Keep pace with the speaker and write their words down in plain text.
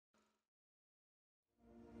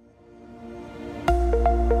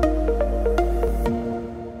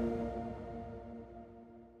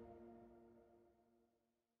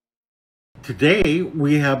Today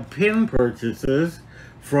we have pin purchases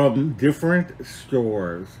from different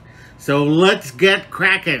stores. So let's get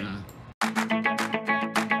cracking.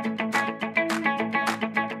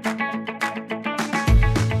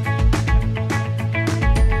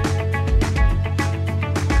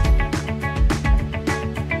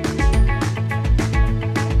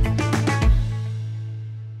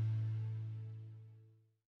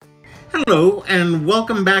 Hello and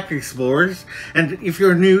welcome back, explorers, and if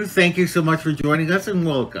you're new, thank you so much for joining us and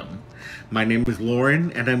welcome. My name is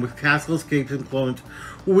Loren and I'm with Castles, Capes, and Clones,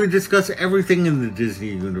 where we discuss everything in the Disney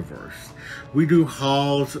universe. We do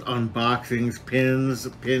hauls, unboxings, pins,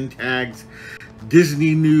 pin tags,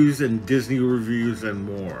 Disney news and Disney reviews, and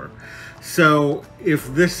more. So if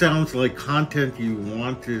this sounds like content you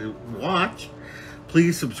want to watch,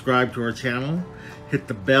 please subscribe to our channel, hit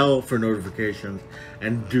the bell for notifications,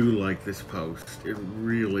 and do like this post. It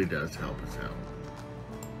really does help us out.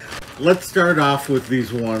 Let's start off with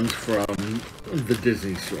these ones from the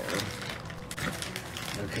Disney store.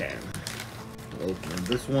 Okay, open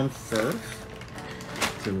this one first.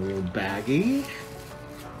 It's in a little baggie.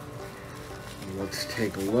 Let's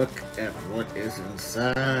take a look at what is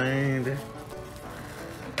inside.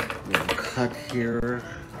 Little cut here.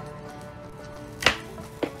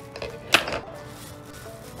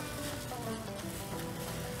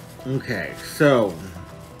 Okay, so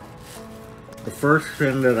the first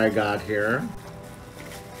pin that I got here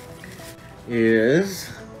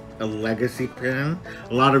is a legacy pin.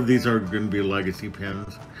 A lot of these are going to be legacy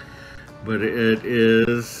pins, but it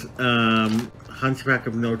is Hunchback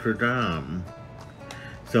of Notre Dame,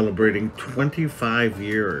 celebrating 25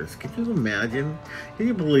 years. Can you imagine? Can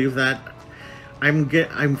you believe that?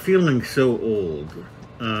 I'm feeling so old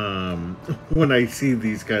when I see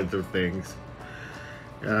these kinds of things.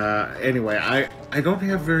 Anyway, I don't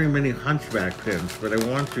have very many Hunchback pins, but I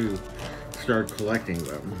want to start collecting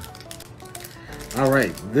them.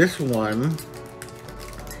 Alright, this one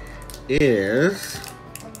is,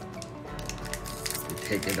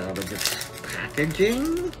 take it out of its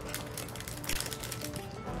packaging.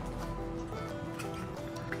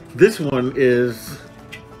 This one is,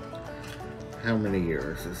 how many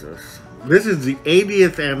years is this? This is the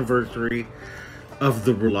 80th anniversary of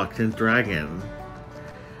The Reluctant Dragon.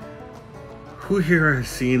 Who here has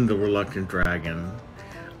seen The Reluctant Dragon?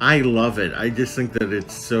 I love it. I just think that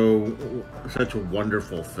it's such a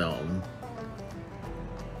wonderful film.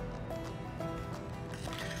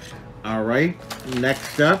 All right,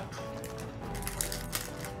 next up,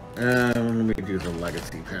 let me do the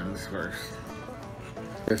legacy pins first.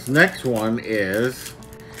 This next one is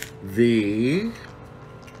the,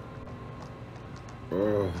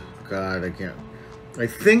 oh God, I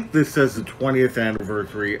think this says the 20th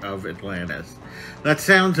anniversary of Atlantis. That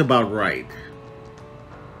sounds about right.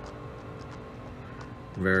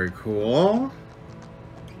 Very cool.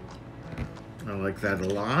 I like that a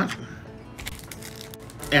lot.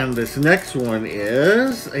 And this next one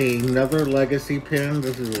is another legacy pin.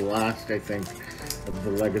 This is the last, I think, of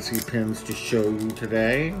the legacy pins to show you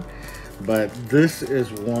today. But this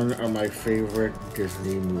is one of my favorite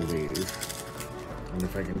Disney movies. And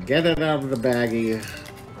if I can get it out of the baggie,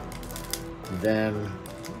 then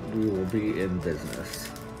we will be in business.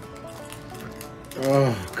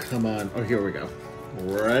 Oh, come on. Oh, here we go.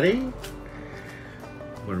 Ready?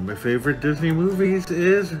 One of my favorite Disney movies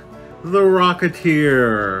is The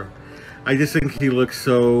Rocketeer. I just think he looks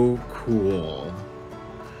so cool.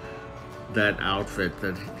 That outfit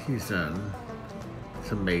that he's in.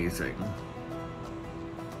 It's amazing.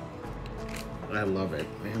 I love it.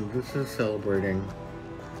 And this is celebrating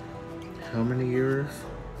how many years?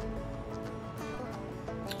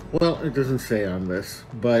 Well, it doesn't say on this,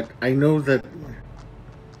 but I know that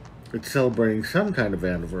it's celebrating some kind of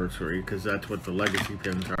anniversary because that's what the legacy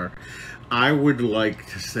pins are. I would like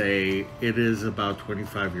to say it is about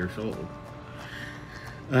 25 years old.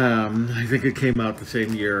 I think it came out the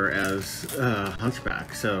same year as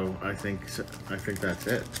Hunchback, so I think that's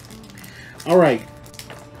it. All right.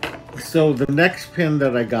 So the next pin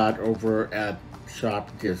that I got over at Shop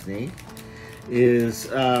Disney is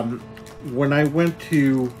when I went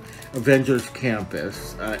to Avengers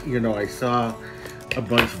Campus, I saw a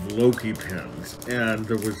bunch of Loki pins, and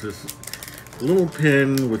there was this little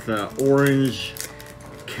pin with an orange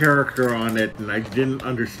character on it, and I didn't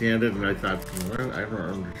understand it, and I thought, well, I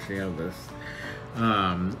don't understand this,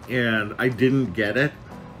 and I didn't get it.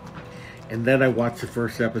 And then I watched the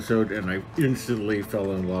first episode, and I instantly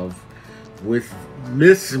fell in love with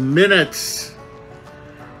Miss Minutes.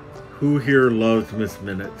 Who here loves Miss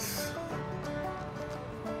Minutes?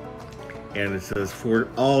 And it says, for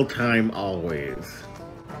all time, always.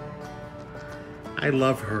 I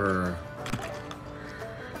love her.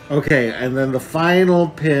 Okay, and then the final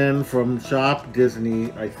pin from Shop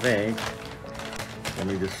Disney, I think. Let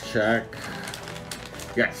me just check.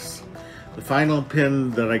 Yes. The final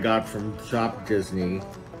pin that I got from Shop Disney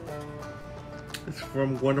is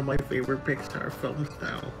from one of my favorite Pixar films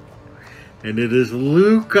now. And it is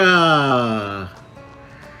Luca.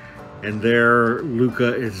 And there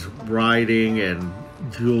Luca is riding and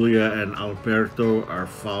Julia and Alberto are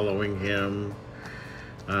following him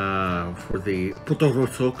for the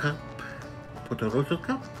Potoroso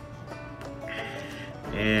Cup.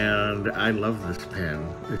 And I love this pen.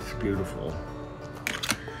 It's beautiful.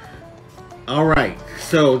 Alright,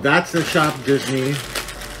 so that's the Shop Disney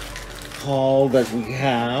haul that we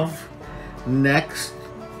have. Next,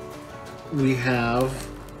 we have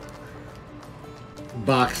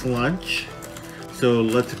box lunch. So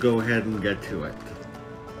let's go ahead and get to it.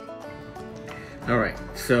 Alright,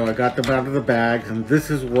 so I got them out of the bags, and this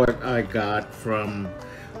is what I got from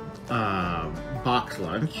box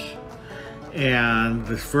lunch. And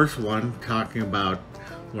this first one, talking about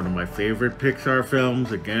one of my favorite Pixar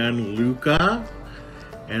films, again, Luca.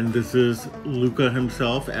 And this is Luca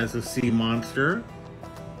himself as a sea monster.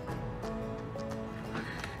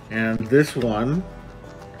 And this one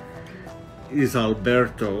is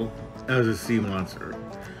Alberto as a sea monster.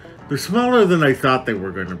 They're smaller than I thought they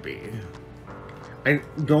were going to be. I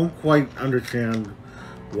don't quite understand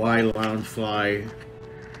why Loungefly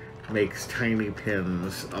makes tiny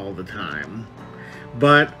pins all the time.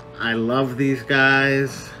 But I love these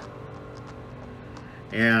guys.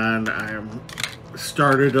 And I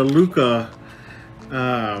started a Luca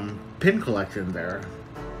pin collection there.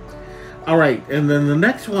 Alright, and then the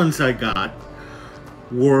next ones I got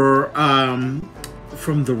were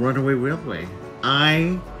from the Runaway Railway.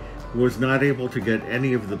 I was not able to get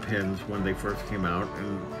any of the pins when they first came out,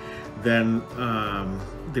 and then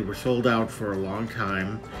they were sold out for a long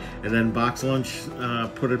time, and then Box Lunch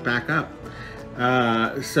put it back up.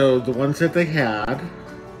 So the ones that they had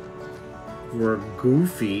were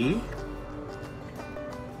Goofy.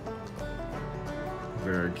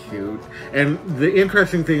 Very cute. And the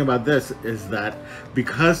interesting thing about this is that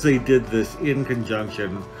because they did this in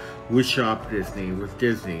conjunction with Shop Disney, with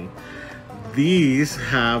Disney, these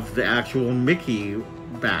have the actual Mickey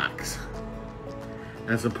backs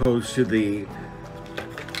as opposed to the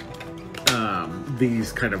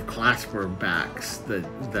these kind of clasper backs that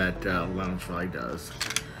Loungefly does.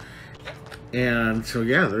 And so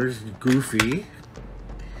yeah, there's Goofy.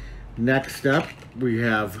 Next up we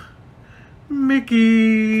have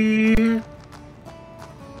Mickey.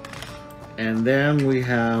 And then we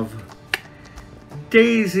have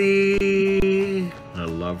Daisy. I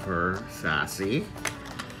love her, sassy.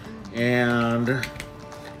 And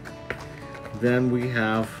then we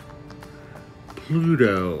have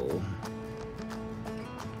Pluto.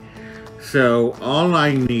 So all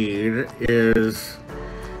I need is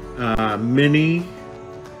Minnie,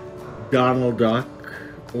 Donald Duck,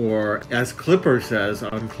 or as Clipper says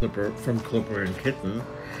on Clipper, from Clipper and Kitten,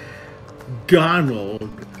 Donald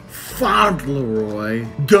Fauntleroy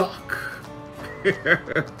Duck.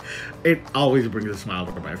 It always brings a smile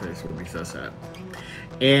to my face when he says that.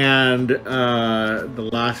 And the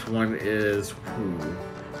last one is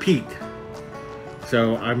Pete.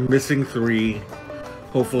 So I'm missing 3.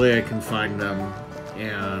 Hopefully I can find them,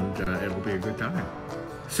 and it'll be a good time.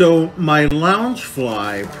 So my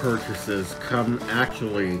Loungefly purchases come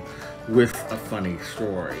actually with a funny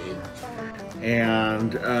story.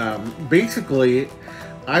 And basically,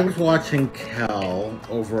 I was watching Kel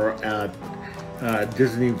over at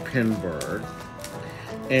Disney Pinbird,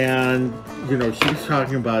 and you know, she was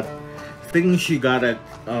talking about things she got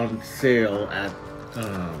on sale at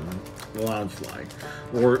Loungefly.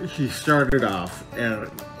 Or she started off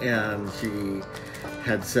and she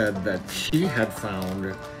had said that she had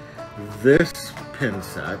found this pin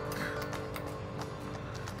set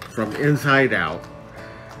from Inside Out,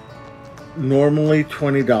 normally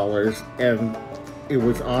 $20, and it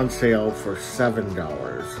was on sale for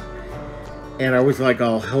 $7. And I was like,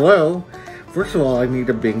 oh, hello. First of all, I need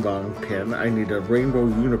a Bing Bong pin. I need a Rainbow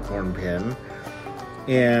Unicorn pin.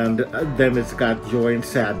 And then it's got Joy and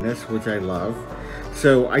Sadness, which I love.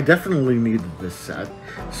 So I definitely needed this set.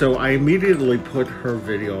 So I immediately put her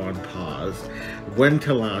video on pause, went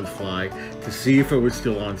to Loungefly to see if it was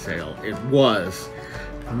still on sale. It was.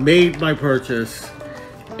 Made my purchase,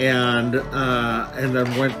 and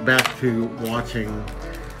then went back to watching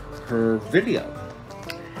her video.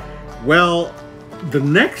 Well, the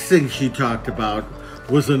next thing she talked about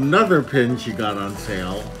was another pin she got on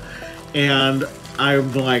sale, and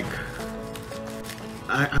I'm like,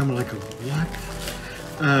 what?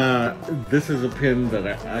 This is a pin that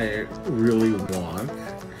I really want.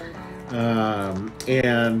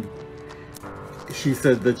 And she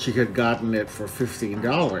said that she had gotten it for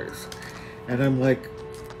 $15. And I'm like,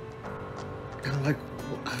 oh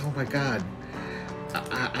my God,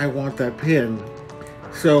 I want that pin.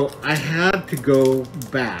 So I had to go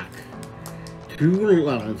back to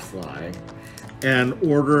Loungefly and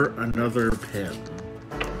order another pin.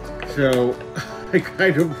 So I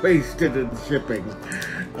kind of wasted in shipping,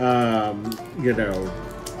 you know,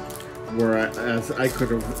 whereas I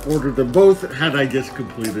could have ordered them both had I just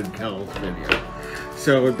completed Cal's video.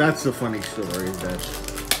 So that's a funny story that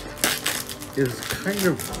is kind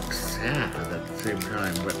of sad at the same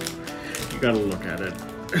time, but you gotta look at it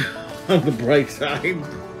on the bright side.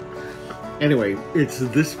 Anyway, it's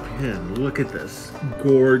this pin. Look at this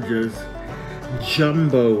gorgeous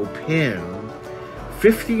jumbo pin.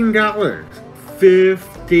 $15.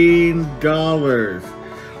 $15.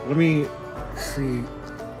 Let me see.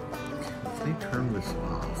 Let me turn this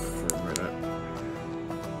off for a minute.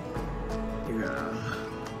 Yeah.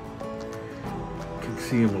 You can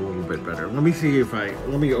see him a little bit better. Let me see if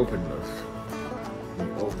let me open this. Let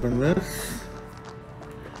me open this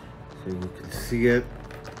so you can see it.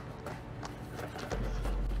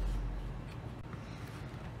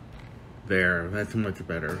 There, that's much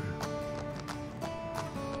better.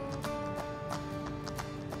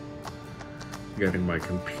 Getting my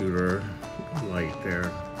computer light there.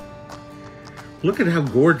 Look at how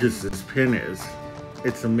gorgeous this pin is.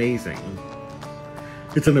 It's amazing.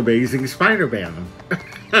 It's an amazing Spider-Man.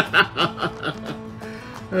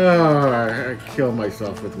 Oh, I kill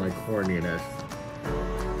myself with my corniness.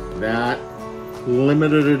 That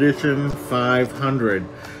limited edition 500.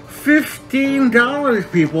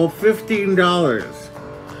 $15, people, $15.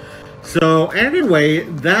 So anyway,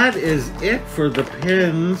 that is it for the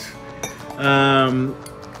pins. I'm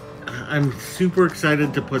super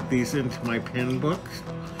excited to put these into my pin books.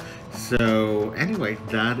 So anyway,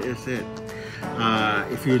 that is it.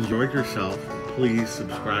 If you enjoyed yourself, please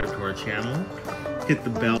subscribe to our channel, hit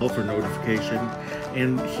the bell for notification,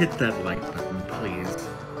 and hit that like button, please.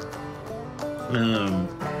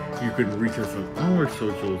 You can reach us on all our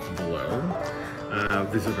socials below.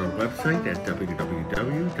 Visit our website at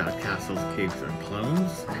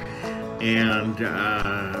www.castlescavesandclones. And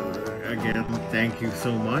again, thank you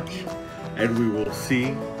so much, and we will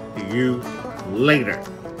see you later.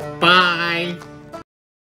 Bye!